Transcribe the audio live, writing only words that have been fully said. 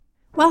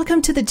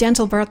Welcome to the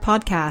Gentle Birth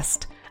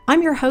Podcast.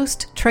 I'm your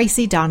host,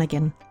 Tracy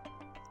Donegan.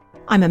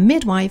 I'm a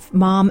midwife,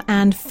 mom,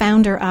 and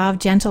founder of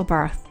Gentle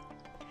Birth.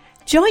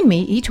 Join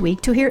me each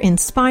week to hear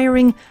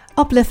inspiring,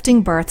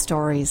 uplifting birth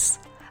stories,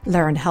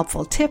 learn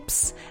helpful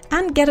tips,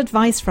 and get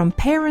advice from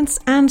parents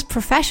and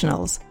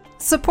professionals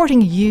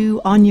supporting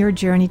you on your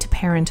journey to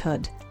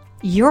parenthood.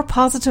 Your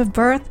positive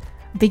birth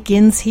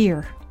begins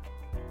here.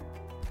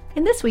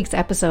 In this week's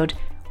episode,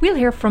 we'll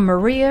hear from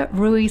Maria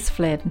Ruiz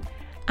Flynn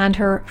and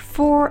her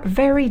 4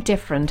 very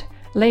different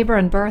labour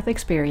and birth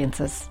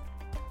experiences.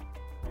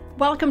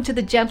 Welcome to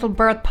the Gentle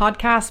Birth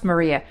Podcast,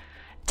 Maria.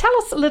 Tell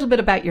us a little bit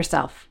about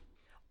yourself.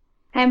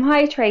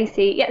 Hi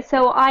Tracy.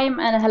 So I'm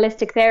a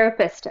holistic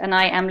therapist and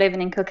I am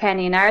living in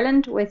Kilkenny in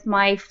Ireland with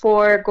my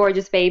 4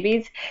 gorgeous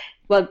babies.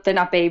 Well, they're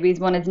not babies.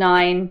 One is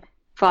 9,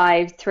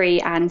 5,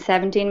 3 and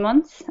 17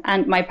 months,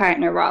 and my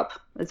partner Rob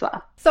as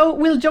well. So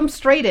we'll jump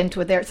straight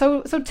into it there.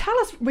 So tell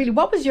us really,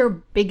 what was your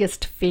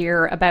biggest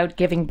fear about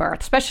giving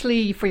birth,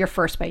 especially for your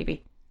first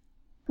baby?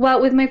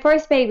 Well, with my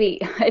first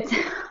baby,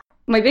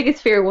 my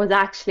biggest fear was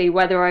actually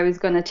whether I was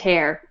going to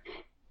tear.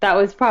 That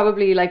was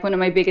probably like one of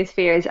my biggest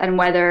fears, and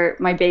whether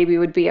my baby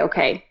would be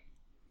okay.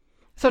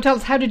 So tell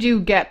us, how did you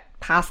get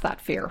past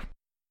that fear?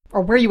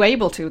 Or were you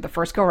able to the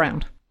first go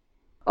round?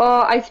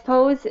 I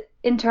suppose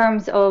in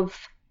terms of,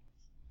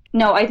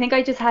 no, I think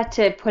I just had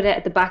to put it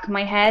at the back of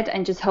my head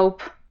and just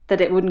hope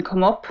that it wouldn't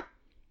come up.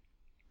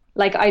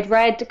 Like I'd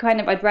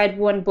read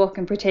one book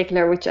in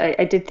particular, which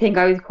I did think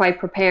I was quite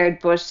prepared,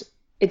 but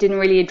it didn't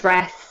really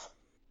address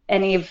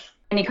any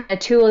kind of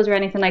tools or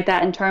anything like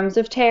that in terms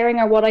of tearing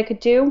or what I could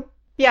do.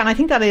 Yeah, and I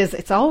think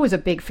it's always a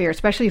big fear,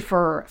 especially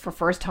for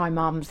first-time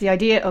moms. The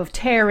idea of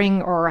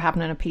tearing or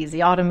having an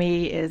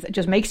episiotomy it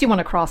just makes you want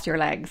to cross your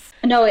legs.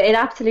 No, it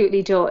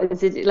absolutely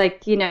does.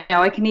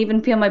 I can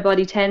even feel my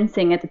body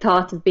tensing at the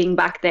thought of being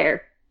back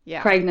there,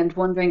 pregnant,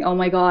 wondering, oh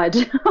my God,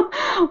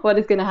 what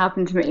is going to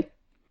happen to me?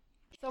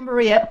 So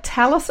Maria,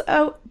 tell us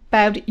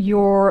about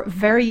your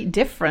very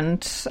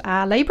different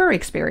labour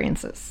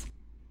experiences.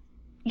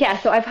 Yeah,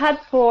 so I've had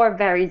 4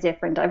 very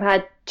different. I've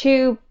had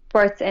 2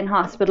 births in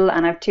hospital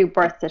and I've 2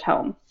 births at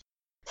home.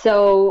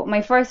 So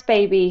my first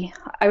baby,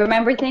 I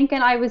remember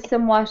thinking I was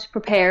somewhat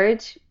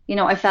prepared.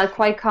 I felt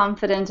quite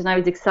confident and I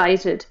was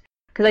excited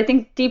because I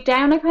think deep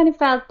down I kind of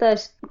felt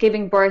that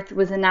giving birth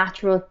was a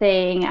natural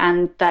thing,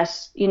 and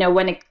that,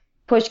 when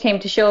push came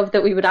to shove,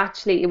 that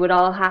it would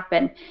all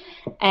happen.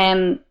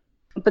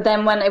 But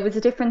then when it was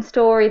a different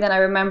story, then I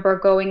remember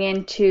going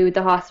into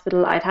the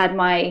hospital. I'd had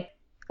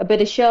a bit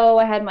of show,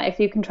 I had a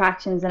few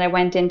contractions, and I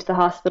went into the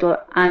hospital,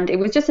 and it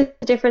was just a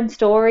different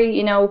story.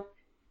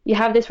 You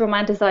have this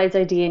romanticized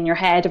idea in your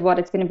head of what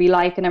it's going to be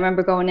like, and I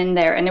remember going in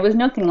there and it was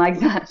nothing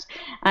like that,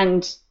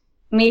 and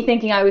me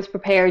thinking I was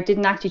prepared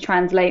didn't actually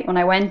translate when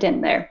I went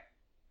in there.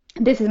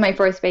 This is my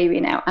first baby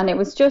now, and it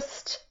was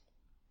just,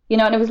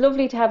 and it was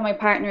lovely to have my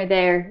partner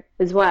there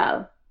as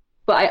well,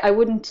 but I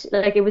wouldn't,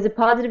 it was a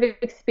positive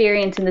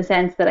experience in the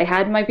sense that I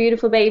had my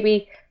beautiful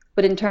baby,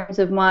 but in terms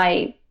of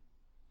my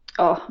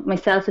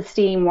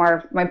self-esteem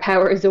or my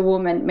power as a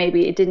woman,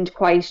 maybe it didn't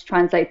quite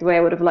translate the way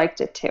I would have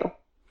liked it to.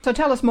 So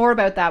tell us more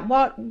about that.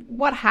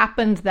 What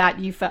happened that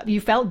you felt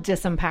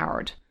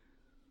disempowered?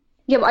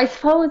 Yeah, but I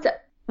suppose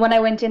when I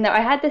went in there,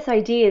 I had this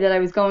idea that I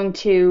was going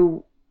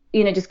to,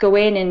 just go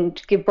in and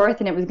give birth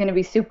and it was going to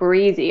be super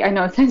easy. I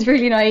know it sounds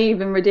really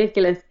naive and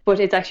ridiculous, but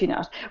it's actually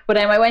not. But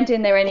I went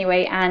in there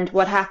anyway, and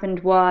what happened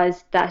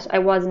was that I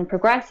wasn't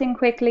progressing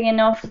quickly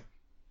enough.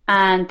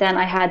 And then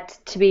I had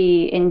to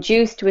be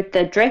induced with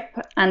the drip,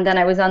 and then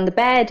I was on the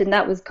bed, and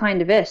that was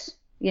kind of it,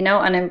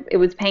 and it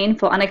was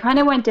painful. And I kind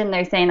of went in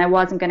there saying I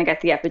wasn't going to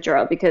get the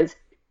epidural because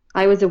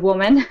I was a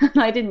woman and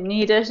I didn't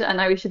need it and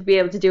I should be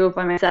able to do it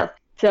by myself.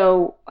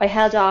 So I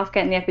held off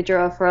getting the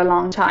epidural for a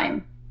long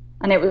time,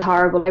 and it was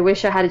horrible. I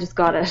wish I had just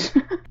got it,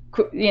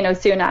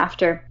 soon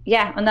after.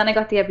 Yeah, and then I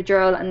got the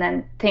epidural, and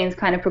then things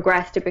kind of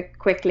progressed a bit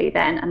quickly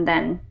then, and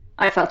then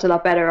I felt a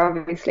lot better,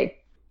 obviously.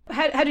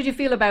 How did you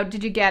feel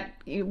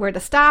were the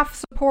staff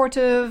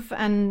supportive,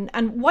 and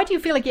why do you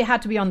feel like you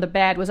had to be on the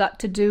bed? Was that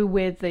to do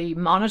with the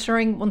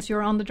monitoring once you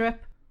were on the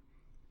drip?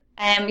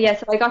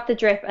 So I got the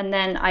drip, and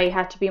then I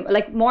had to be,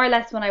 more or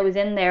less when I was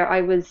in there,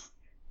 I was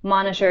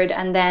monitored,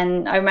 and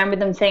then I remember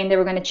them saying they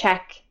were going to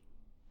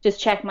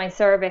check my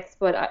cervix,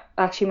 but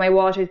actually my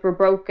waters were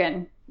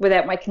broken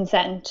without my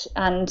consent,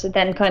 and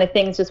then kind of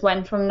things just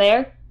went from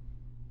there.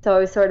 So I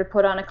was sort of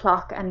put on a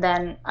clock, and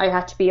then I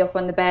had to be up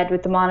on the bed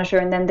with the monitor,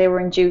 and then they were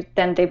induced,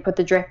 then they put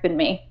the drip in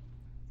me.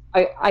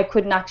 I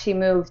couldn't actually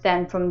move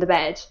then from the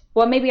bed.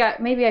 Well, maybe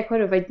I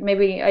could have.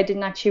 Maybe I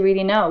didn't actually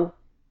really know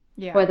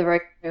whether I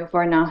could move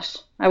or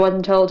not. I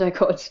wasn't told I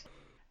could.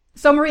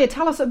 So Maria,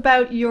 tell us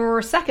about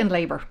your second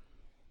labour.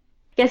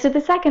 Yeah, so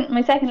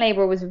my second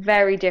labour was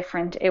very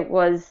different. It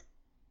was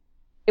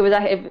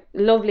a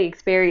lovely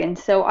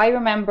experience. So I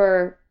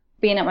remember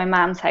being at my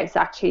mom's house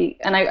actually,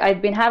 and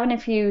I'd been having a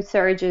few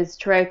surges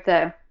throughout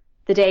the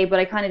day, but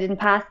I kind of didn't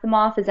pass them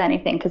off as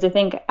anything, because I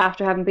think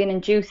after having been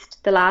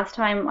induced the last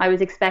time, I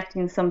was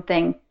expecting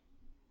something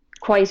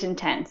quite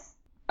intense.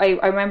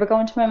 I remember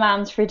going to my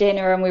mom's for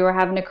dinner and we were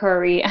having a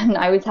curry and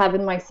I was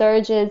having my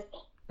surges,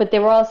 but they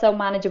were all so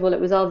manageable. It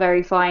was all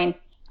very fine.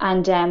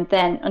 And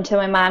then until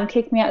my mom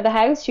kicked me out of the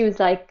house, she was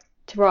like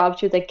to Rob,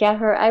 she was like, get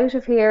her out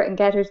of here and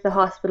get her to the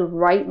hospital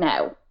right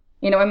now.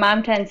 You know, my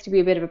mom tends to be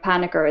a bit of a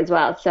panicker as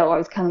well. So I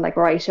was kind of like,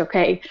 right,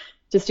 okay,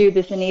 just do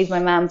this and ease my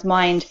mom's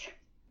mind.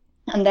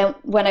 And then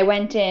when I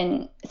went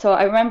in, so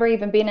I remember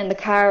even being in the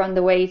car on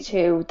the way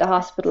to the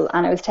hospital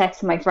and I was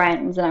texting my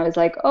friends and I was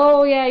like,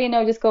 oh yeah, you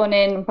know, just going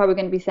in, I'm probably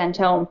going to be sent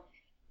home.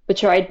 But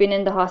sure, I'd been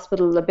in the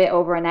hospital a bit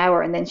over an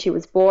hour and then she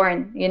was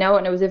born, you know,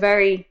 and it was a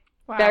very,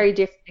 very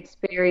different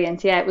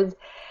experience. Yeah, it was,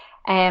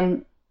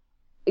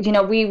 you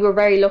know, we were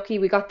very lucky.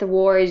 We got the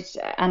ward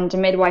and the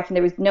midwife and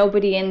there was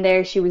nobody in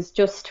there. She was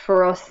just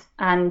for us.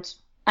 And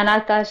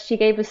at that, she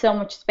gave us so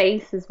much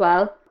space as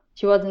well.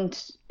 She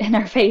wasn't in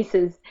our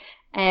faces.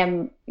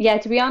 Yeah,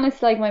 to be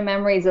honest, like my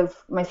memories of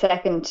my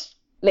second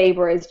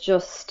labour is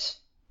just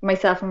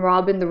myself and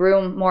Rob in the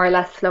room, more or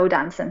less slow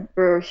dancing.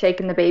 We were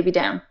shaking the baby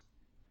down.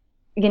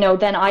 You know,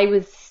 then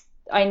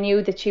I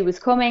knew that she was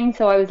coming,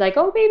 so I was like,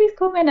 oh, baby's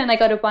coming, and I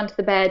got up onto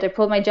the bed. I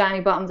pulled my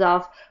jammy bottoms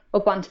off,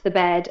 up onto the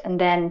bed, and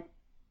then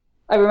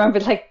I remember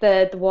like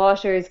the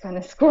water is kind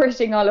of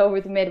squirting all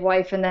over the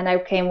midwife, and then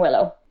out came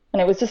Willow,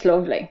 and it was just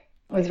lovely.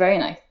 It was very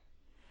nice.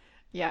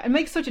 Yeah, it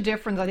makes such a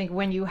difference, I think,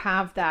 when you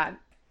have that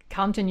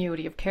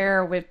continuity of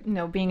care with, you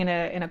know, being in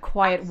a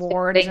quiet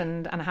ward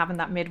and having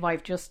that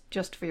midwife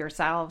just for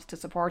yourselves to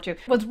support you.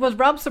 Was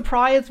Rob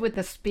surprised with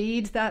the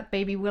speed that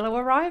baby Willow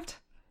arrived?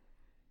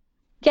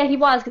 Yeah, he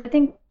was. I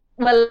think,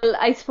 well,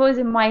 I suppose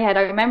in my head,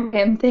 I remember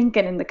him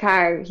thinking in the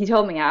car, he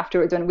told me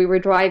afterwards when we were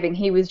driving,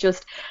 he was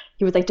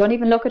like, don't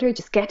even look at her,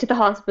 just get to the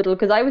hospital,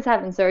 because I was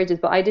having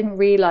surgeries, but I didn't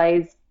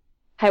realise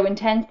how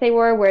intense they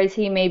were, whereas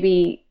he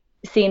maybe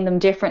seen them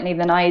differently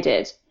than I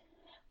did.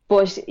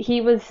 But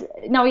he was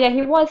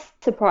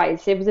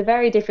surprised. It was a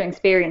very different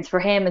experience for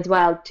him as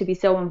well to be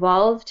so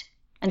involved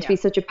and to be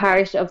such a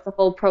part of the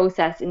whole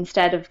process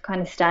instead of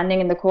kind of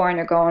standing in the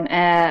corner going,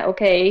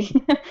 okay,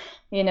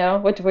 you know,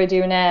 what do I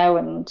do now?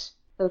 And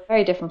it was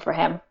very different for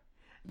him.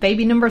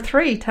 Baby number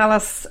 3, tell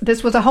us,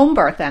 this was a home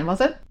birth then, was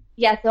it?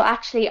 Yeah, so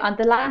actually on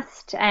the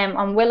last,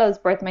 on Willow's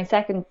birth, my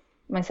second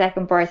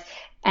birth,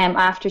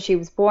 after she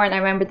was born, I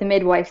remember the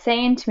midwife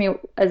saying to me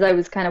as I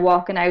was kind of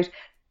walking out,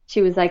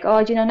 she was like,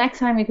 oh, you know, next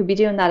time we could be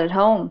doing that at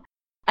home.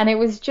 And it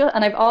was just,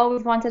 and I've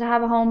always wanted to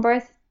have a home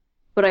birth,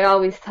 but I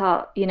always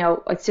thought, you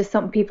know, it's just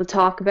something people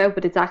talk about,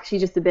 but it's actually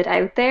just a bit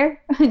out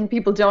there and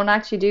people don't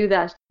actually do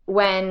that.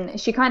 When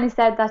she kind of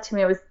said that to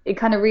me, it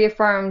kind of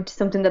reaffirmed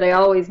something that I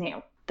always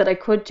knew, that I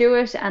could do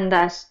it and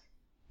that,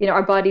 you know,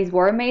 our bodies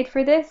were made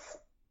for this.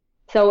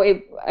 So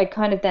I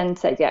kind of then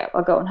said, yeah,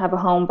 I'll go and have a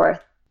home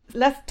birth.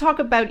 Let's talk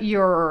about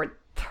your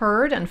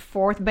third and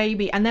fourth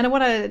baby, and then I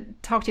want to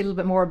talk to you a little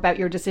bit more about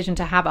your decision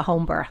to have a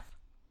home birth.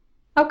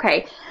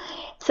 Okay,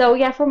 so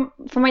yeah, for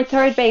my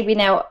third baby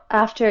now,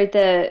 after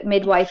the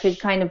midwife had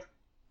kind of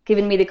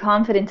given me the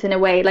confidence in a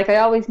way, like I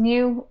always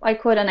knew I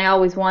could and I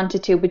always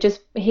wanted to, but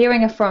just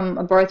hearing it from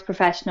a birth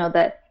professional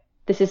that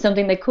this is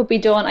something that could be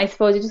done, I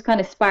suppose it just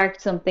kind of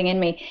sparked something in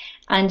me.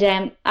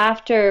 And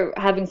after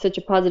having such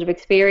a positive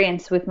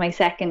experience with my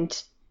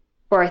second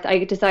birth,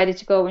 I decided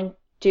to go and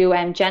do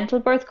gentle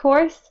birth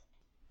course.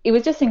 It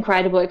was just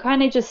incredible. It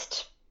kind of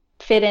just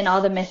fit in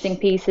all the missing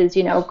pieces,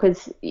 you know,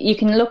 because you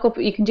can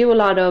do a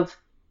lot of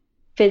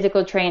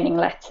physical training,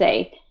 let's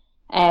say,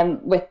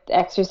 with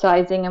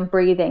exercising and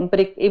breathing, but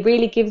it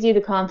really gives you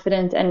the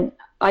confidence, and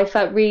I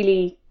felt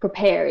really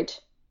prepared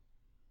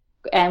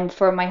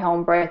for my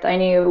home birth.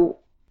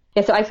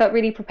 So I felt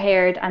really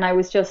prepared, and I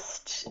was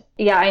just,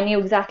 I knew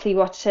exactly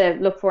what to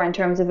look for in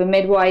terms of a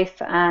midwife,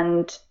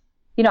 and,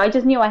 you know, I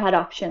just knew I had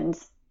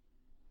options.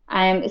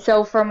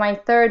 So for my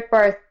third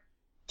birth,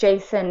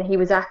 Jason, he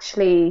was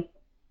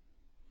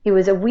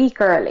a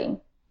week early,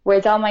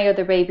 whereas all my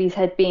other babies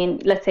had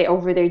been, let's say,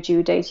 over their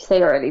due date. You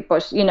say early,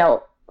 but, you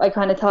know, I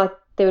kind of thought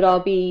they would all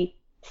be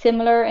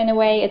similar in a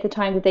way at the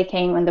time that they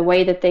came and the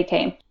way that they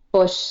came.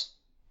 But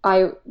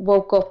I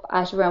woke up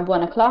at around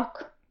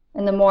 1:00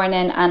 in the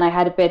morning and I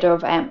had a bit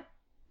of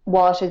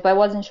waters, but I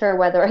wasn't sure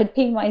whether I'd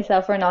pee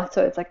myself or not.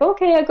 So it's like,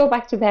 okay, I'll go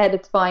back to bed,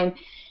 it's fine.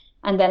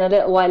 And then a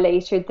little while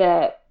later,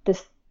 the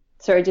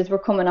surges were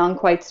coming on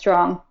quite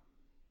strong.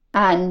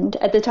 And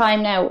at the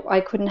time now,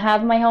 I couldn't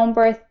have my home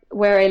birth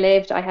where I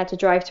lived. I had to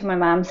drive to my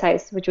mom's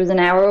house, which was an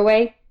hour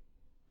away.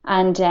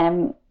 And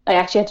I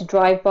actually had to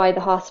drive by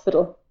the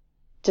hospital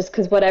just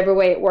because whatever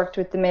way it worked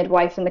with the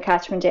midwife in the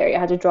catchment area, I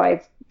had to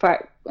drive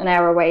for an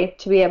hour away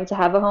to be able to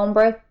have a home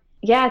birth.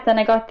 Yeah, then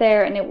I got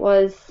there and it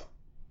was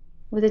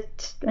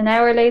it an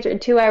hour later,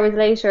 2 hours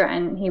later,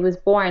 and he was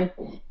born.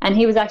 And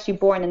he was actually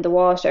born in the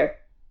water.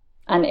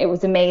 And it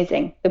was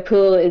amazing. The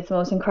pool is the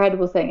most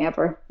incredible thing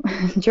ever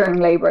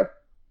during labour.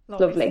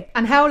 Lovely.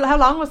 And how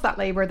long was that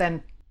labour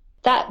then?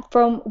 That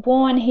from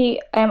 1,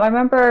 I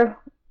remember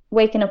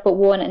waking up at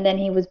 1 and then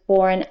he was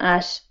born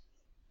at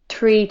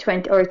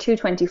 3:20 or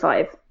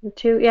 2:25.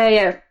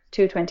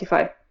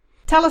 2:25.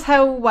 Tell us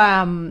how,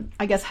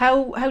 I guess,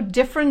 how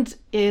different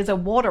is a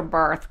water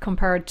birth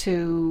compared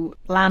to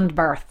land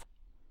birth?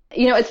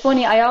 You know, it's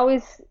funny, I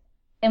always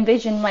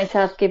envisioned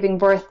myself giving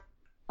birth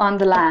on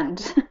the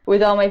land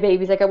with all my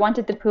babies. Like I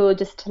wanted the pool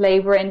just to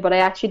labour in, but I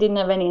actually didn't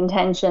have any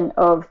intention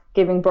of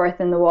giving birth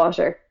in the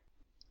water.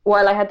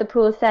 While I had the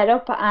pool set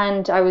up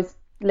and I was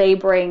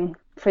labouring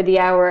for the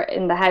hour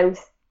in the house,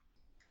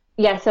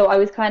 yeah, so I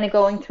was kind of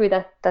going through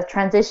that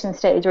transition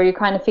stage where you're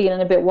kind of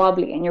feeling a bit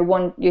wobbly and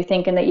you're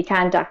thinking that you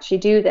can't actually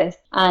do this.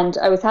 And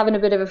I was having a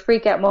bit of a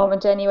freak out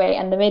moment anyway,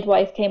 and the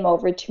midwife came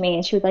over to me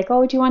and she was like,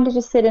 oh, do you want to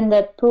just sit in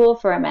the pool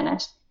for a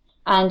minute?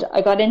 And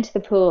I got into the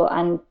pool,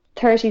 and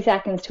 30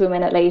 seconds to a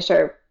minute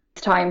later,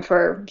 it's time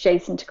for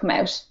Jason to come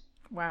out.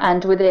 Wow.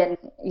 And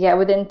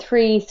within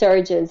 3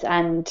 surges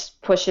and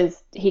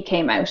pushes, he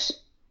came out.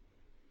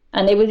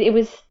 And it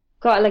was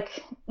got,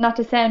 like, not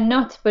to sound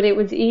nuts, but it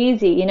was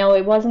easy, you know,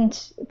 it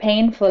wasn't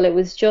painful. It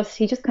was just,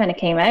 he just kind of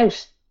came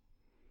out.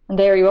 And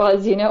there he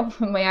was, you know,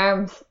 in my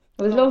arms.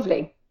 It was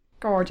lovely.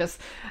 Gorgeous.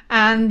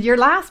 And your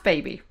last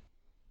baby?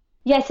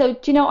 Yeah, so,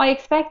 do you know, I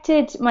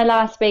expected my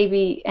last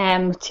baby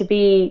to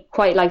be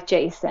quite like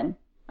Jason.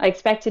 I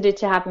expected it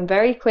to happen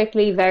very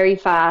quickly, very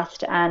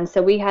fast. And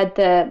so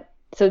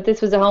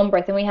this was a home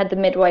birth, and we had the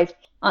midwife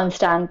on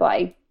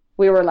standby.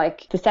 We were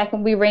like, the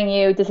second we ring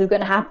you, this is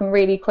going to happen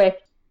really quick.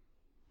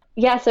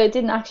 Yeah, so it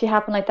didn't actually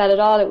happen like that at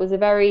all. It was a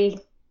very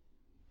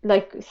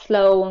like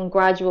slow and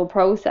gradual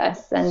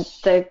process, and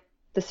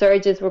the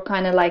surges were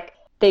kind of like,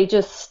 they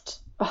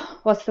just,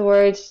 what's the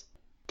word?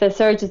 The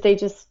surges, they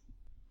just,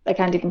 I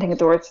can't even think of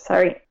the word,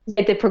 sorry.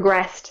 They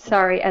progressed,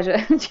 sorry.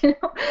 You know?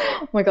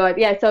 Oh my God,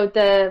 yeah, so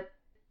the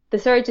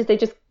surges,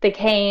 they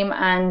came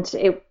and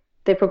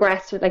they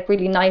progressed like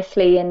really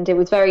nicely, and it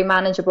was very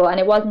manageable, and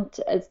it wasn't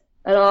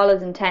at all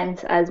as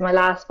intense as my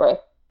last birth.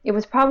 It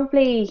was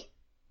probably,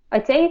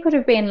 I'd say it could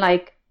have been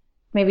like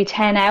maybe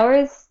 10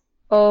 hours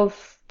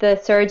of the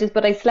surges,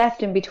 but I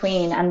slept in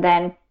between. And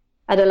then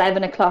at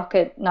 11 o'clock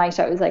at night,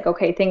 I was like,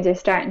 okay, things are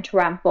starting to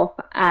ramp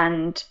up.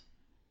 And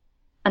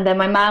then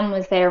my mum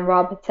was there, and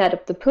Rob had set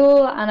up the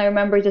pool. And I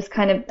remember just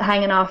kind of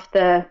hanging off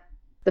the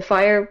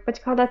fire, what do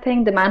you call that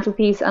thing? The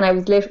mantelpiece. And I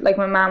was like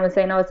my mum was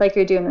saying, oh, it's like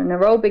you're doing an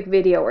aerobic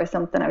video or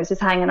something. I was just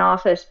hanging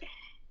off it,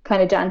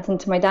 kind of dancing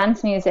to my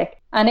dance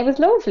music. And it was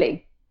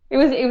lovely. It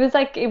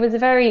was a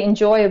very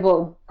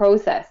enjoyable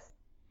process.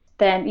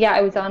 Then, yeah, I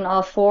was on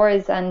all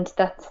fours, and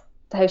that's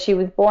how she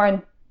was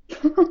born.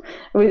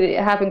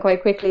 It happened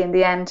quite quickly in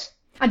the end.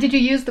 And did you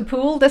use the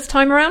pool this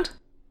time around?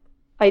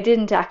 I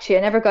didn't actually.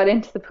 I never got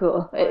into the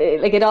pool.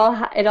 It all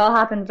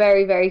happened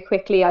very, very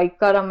quickly. I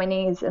got on my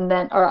knees or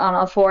on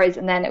all fours,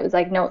 and then it was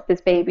like, no,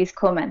 this baby's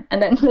coming.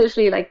 And then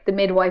literally, like, the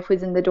midwife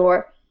was in the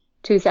door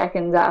 2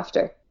 seconds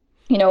after,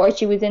 you know, or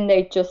she was in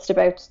there just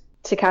about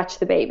to catch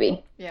the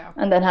baby. Yeah.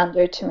 And then hand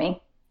her to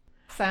me.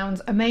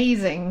 Sounds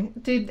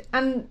amazing.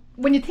 And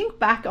when you think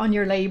back on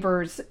your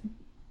labours,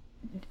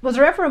 was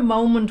there ever a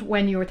moment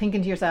when you were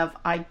thinking to yourself,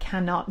 I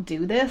cannot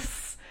do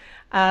this?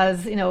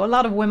 As, you know, a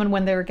lot of women,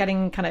 when they're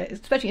getting kind of,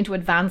 especially into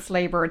advanced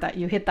labour, that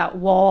you hit that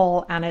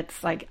wall and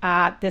it's like,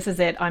 this is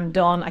it, I'm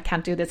done, I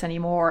can't do this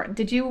anymore.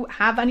 Did you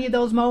have any of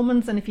those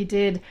moments? And if you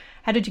did,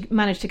 how did you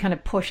manage to kind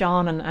of push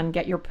on and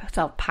get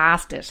yourself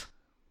past it?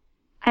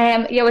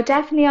 Yeah, well,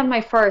 definitely on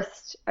my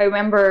first, I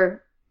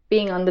remember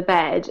being on the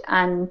bed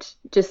and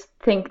just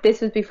think, this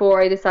was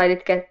before I decided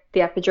to get the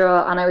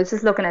epidural, and I was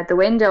just looking out the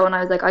window and I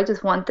was like, I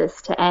just want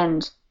this to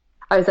end.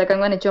 I was like, I'm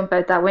going to jump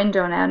out that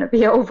window now and it'll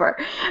be over,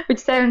 which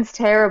sounds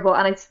terrible.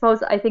 And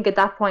I think at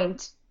that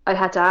point I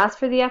had to ask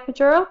for the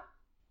epidural.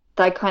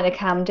 That I kind of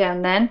calmed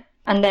down then.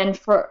 And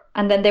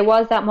then there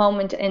was that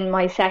moment in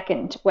my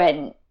second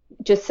when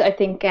just, I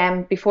think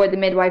before the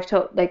midwife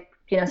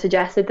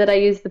suggested that I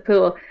use the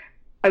pool,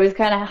 I was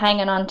kind of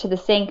hanging on to the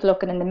sink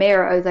looking in the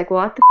mirror. I was like,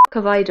 what the f***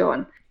 have I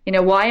done? You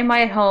know, why am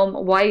I at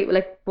home? Why,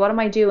 like, what am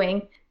I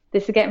doing?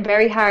 This is getting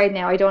very hard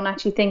now. I don't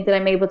actually think that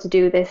I'm able to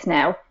do this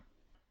now.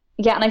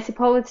 Yeah, and I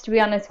suppose, to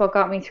be honest, what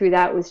got me through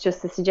that was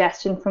just the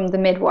suggestion from the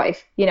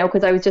midwife, you know,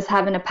 because I was just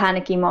having a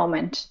panicky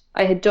moment.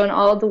 I had done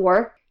all the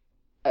work.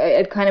 I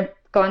had kind of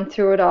gone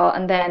through it all,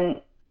 and then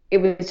it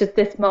was just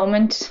this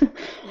moment.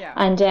 Yeah.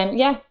 And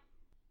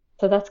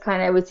so that's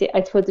kind of,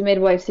 I suppose, the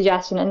midwife's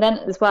suggestion. And then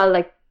as well,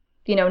 like,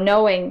 you know,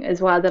 knowing as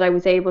well that I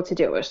was able to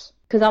do it.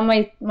 Because on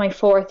my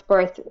fourth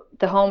birth,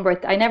 the home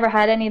birth, I never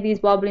had any of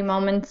these wobbly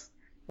moments.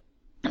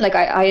 Like,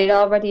 I had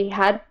already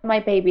had my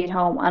baby at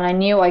home, and I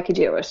knew I could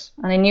do it,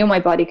 and I knew my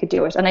body could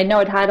do it, and I know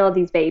I'd had all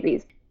these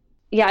babies.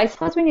 Yeah, I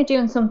suppose when you're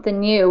doing something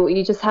new,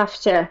 you just have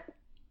to,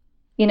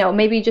 you know,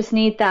 maybe you just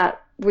need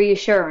that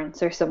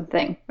reassurance or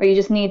something, or you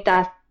just need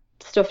that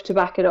stuff to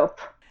back it up.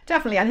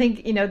 Definitely. I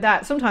think, you know,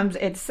 that sometimes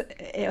it's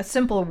a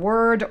simple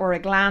word or a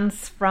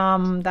glance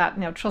from that,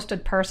 you know,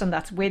 trusted person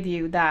that's with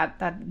you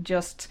that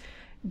just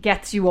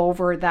gets you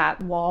over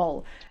that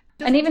wall.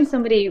 And even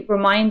somebody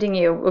reminding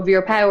you of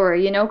your power,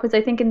 you know, because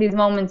I think in these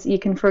moments you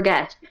can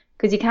forget,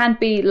 because you can't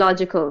be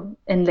logical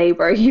in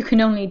labour. You can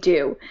only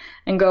do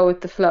and go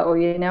with the flow,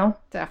 you know?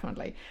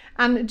 Definitely.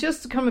 And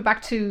just coming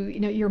back to,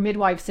 your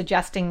midwife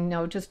suggesting,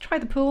 just try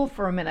the pool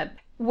for a minute.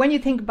 When you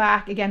think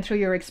back again through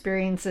your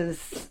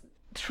experiences,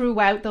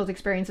 throughout those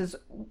experiences,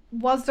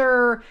 was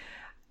there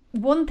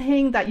one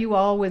thing that you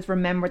always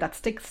remember that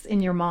sticks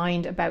in your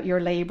mind about your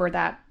labour,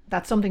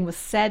 that something was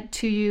said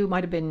to you,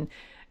 might have been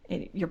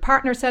your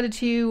partner said it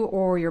to you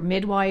or your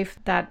midwife,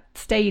 that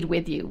stayed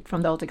with you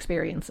from those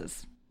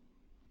experiences?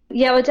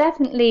 Yeah, well,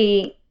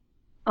 definitely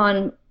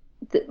on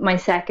my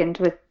second,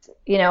 with,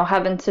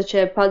 having such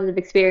a positive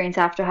experience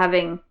after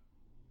having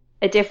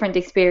a different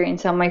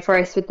experience on my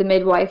first, with the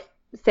midwife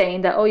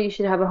saying that, oh, you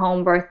should have a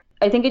home birth.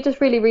 I think it just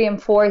really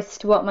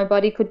reinforced what my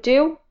body could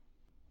do.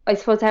 I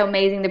suppose how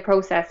amazing the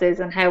process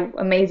is and how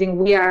amazing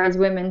we are as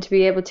women to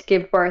be able to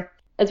give birth.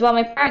 As well,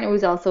 my partner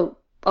was also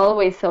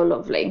always so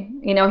lovely.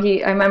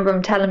 I remember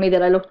him telling me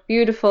that I looked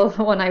beautiful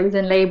when I was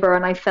in labour,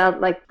 and I felt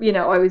like,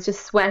 I was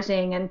just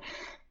sweating, and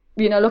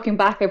looking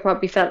back, I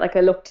probably felt like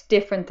I looked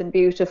different and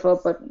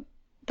beautiful, but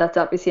that's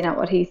obviously not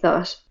what he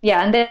thought.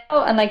 Yeah, and then,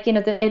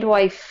 the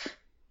midwife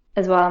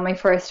as well, my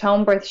first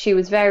home birth, she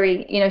was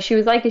very, she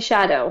was like a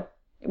shadow.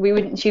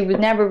 She was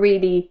never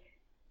really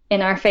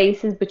in our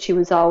faces, but she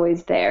was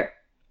always there,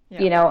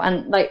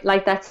 and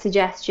like that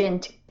suggestion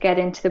to get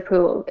into the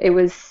pool, it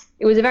was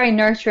very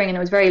nurturing, and it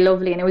was very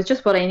lovely, and it was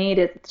just what I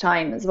needed at the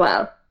time as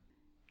well.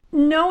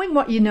 Knowing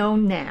what you know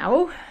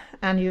now,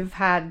 and you've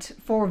had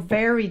 4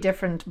 very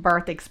different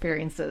birth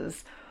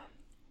experiences,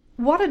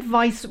 what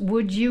advice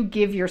would you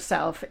give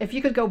yourself if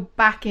you could go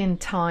back in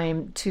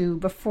time to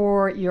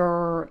before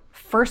your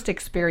first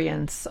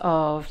experience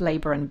of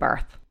labour and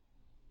birth?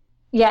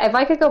 Yeah, if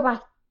I could go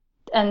back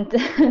and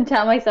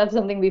tell myself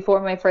something before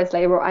my first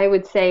labour, I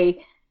would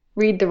say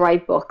read the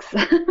right books.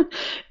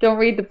 Don't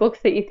read the books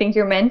that you think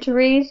you're meant to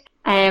read.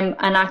 And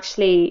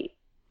actually,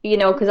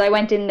 because I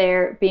went in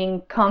there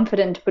being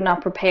confident but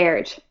not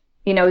prepared.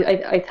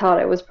 I thought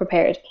I was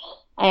prepared.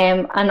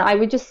 And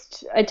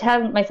I'd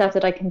tell myself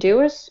that I can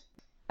do it.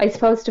 I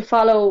suppose to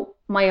follow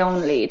my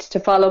own lead, to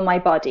follow my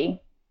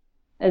body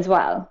as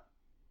well.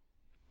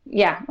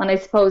 Yeah, and I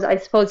suppose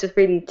just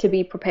really to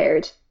be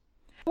prepared.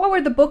 What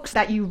were the books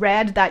that you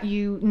read that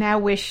you now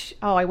wish,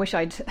 I wish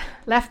I'd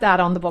left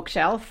that on the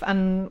bookshelf?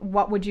 And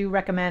what would you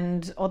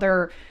recommend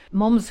other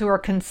mums who are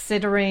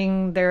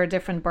considering their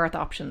different birth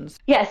options?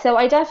 Yeah, so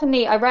I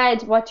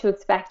read What to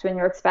Expect When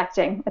You're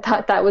Expecting. I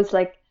thought that was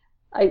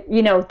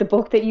the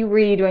book that you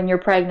read when you're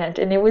pregnant.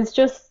 And it was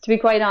just, to be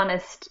quite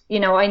honest,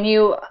 I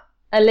knew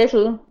a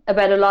little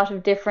about a lot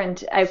of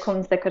different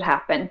outcomes that could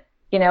happen.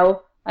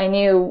 I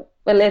knew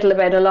a little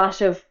about a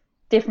lot of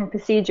different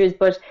procedures,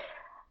 but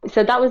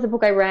so that was the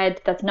book I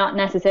read. That's not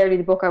necessarily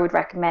the book I would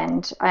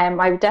recommend.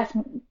 I would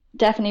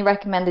definitely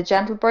recommend the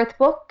Gentle Birth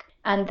book.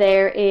 And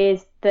there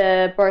is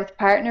the Birth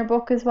Partner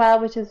book as well,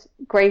 which is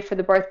great for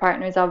the birth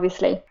partners,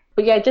 obviously.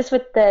 But yeah, just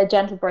with the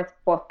Gentle Birth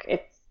book,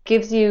 it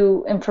gives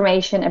you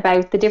information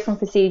about the different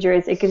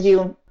procedures. It gives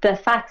you the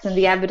facts and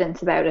the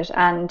evidence about it.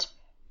 And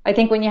I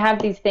think when you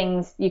have these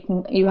things,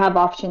 you have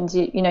options.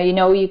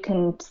 You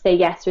can say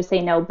yes or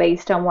say no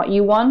based on what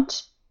you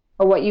want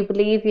or what you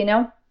believe,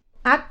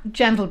 At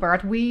Gentle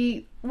Birth,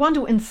 we want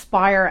to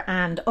inspire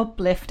and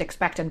uplift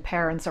expectant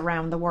parents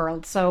around the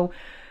world. So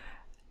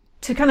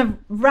to kind of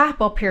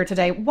wrap up here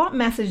today, what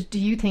message do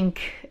you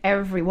think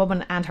every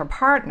woman and her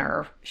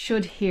partner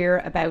should hear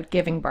about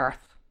giving birth?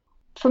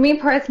 For me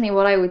personally,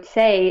 what I would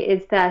say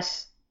is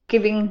that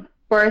giving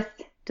birth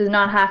does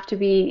not have to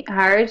be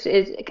hard.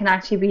 It can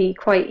actually be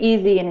quite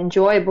easy and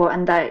enjoyable,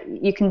 and that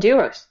you can do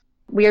it.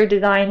 We are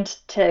designed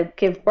to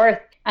give birth.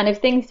 And if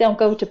things don't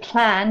go to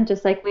plan,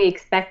 just like we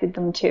expected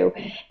them to,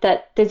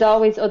 that there's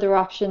always other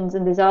options,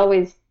 and there's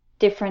always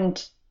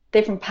different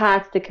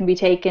paths that can be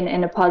taken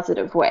in a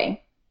positive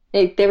way.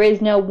 There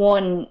is no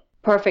one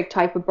perfect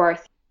type of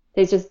birth.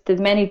 There's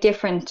many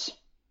different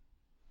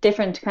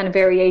kind of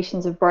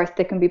variations of birth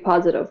that can be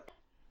positive.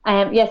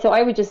 So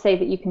I would just say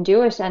that you can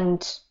do it,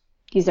 and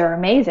these are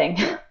amazing,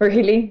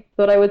 really,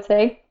 what I would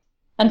say.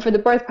 And for the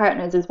birth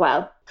partners as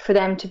well, for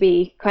them to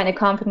be kind of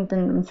confident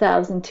in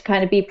themselves and to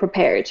kind of be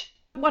prepared.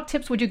 What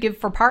tips would you give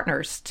for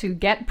partners to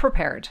get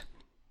prepared?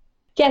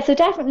 Yeah, so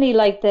definitely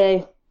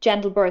the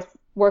Gentle Birth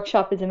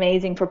workshop is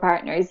amazing for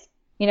partners,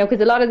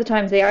 because a lot of the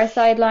times they are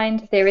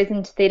sidelined.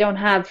 They don't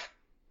have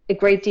a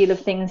great deal of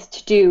things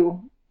to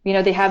do.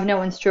 They have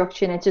no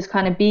instruction. It's just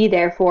kind of be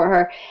there for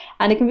her.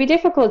 And it can be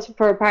difficult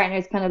for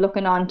partners kind of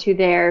looking on to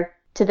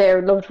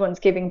their loved ones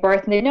giving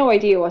birth, and they have no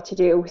idea what to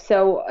do.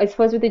 So I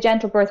suppose with the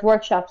Gentle Birth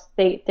workshops,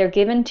 they're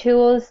given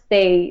tools,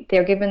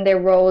 they're given their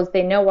roles,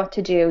 they know what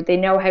to do, they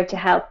know how to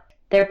help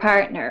their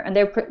partner, and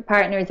their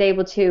partner is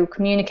able to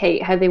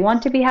communicate how they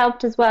want to be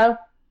helped as well,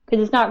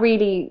 because it's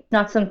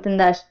not something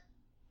that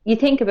you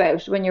think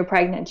about when you're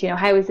pregnant.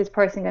 How is this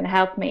person going to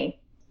help me?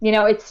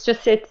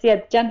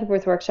 The Gentle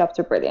Birth workshops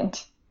are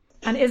brilliant.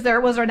 And was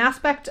there an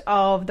aspect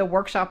of the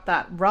workshop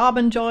that Rob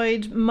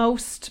enjoyed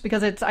most?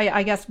 Because it's,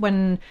 I guess,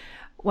 when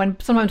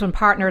sometimes when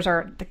partners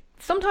are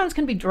sometimes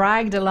can be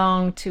dragged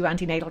along to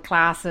antenatal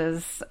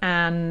classes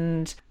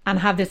and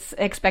have this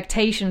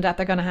expectation that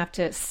they're going to have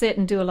to sit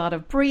and do a lot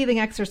of breathing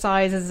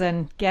exercises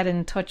and get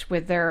in touch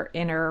with their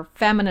inner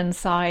feminine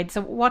side.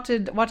 So what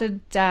did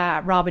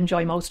Rob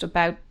enjoy most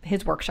about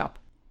his workshop?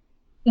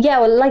 Yeah,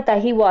 well, like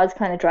that, he was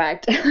kind of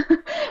dragged.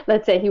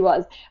 Let's say he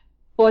was.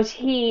 But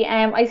he,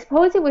 I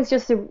suppose it was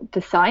just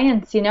the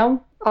science, you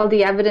know, all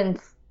the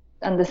evidence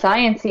and the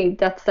science,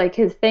 that's like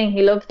his thing.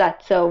 He loves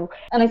that. So,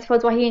 and I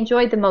suppose what he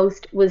enjoyed the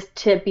most was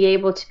to be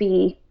able to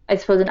be, I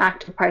suppose, an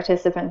active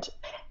participant.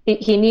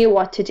 He knew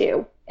what to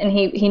do, and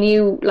he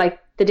knew like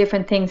the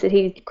different things that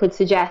he could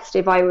suggest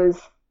if I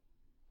was,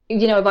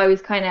 you know, if I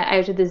was kind of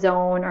out of the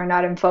zone or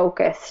not in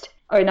focus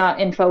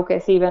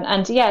even.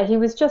 And yeah,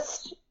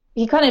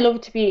 he kind of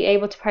loved to be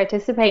able to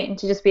participate and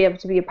to just be able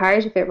to be a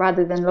part of it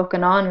rather than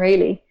looking on,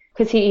 really,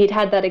 because he'd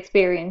had that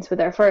experience with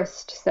our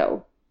first.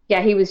 So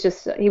yeah, he was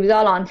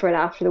all on for it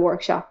after the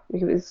workshop.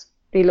 He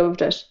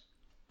loved it.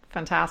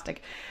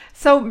 Fantastic.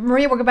 So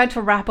Maria, we're about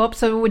to wrap up.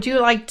 So would you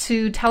like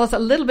to tell us a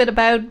little bit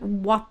about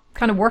what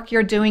kind of work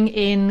you're doing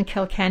in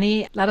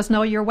Kilkenny? Let us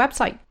know your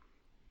website.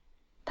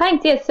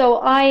 Thanks. Yes. So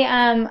I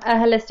am a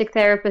holistic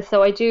therapist.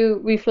 So I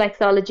do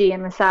reflexology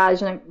and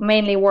massage, and I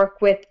mainly work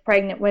with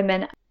pregnant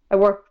women. I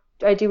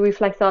do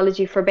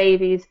reflexology for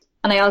babies,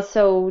 and I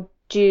also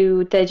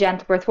do the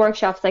gentle birth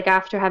workshops. Like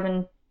after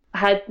having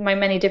had my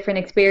many different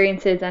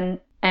experiences and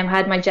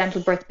had my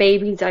gentle birth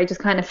babies, I just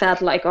kind of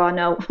felt like, oh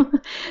no,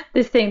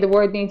 the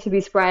word needs to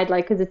be spread,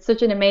 like, because it's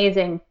such an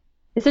amazing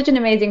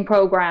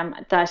program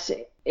that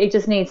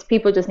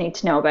people just need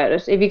to know about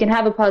it. If you can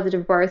have a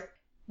positive birth,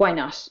 why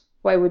not?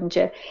 Why wouldn't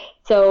you?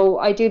 So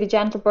I do the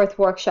gentle birth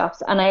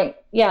workshops, and I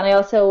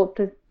also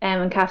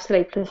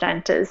encapsulate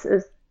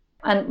placentas.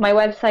 And my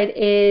website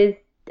is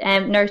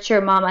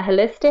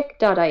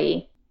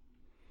nurturemamaholistic.ie.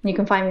 You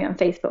can find me on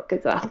Facebook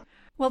as well.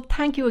 Well,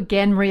 thank you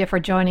again, Maria, for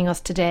joining us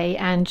today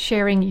and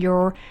sharing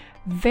your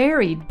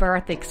varied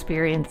birth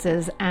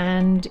experiences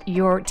and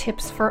your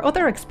tips for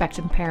other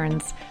expectant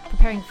parents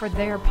preparing for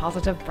their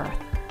positive birth.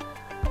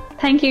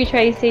 Thank you,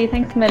 Tracy.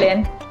 Thanks a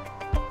million.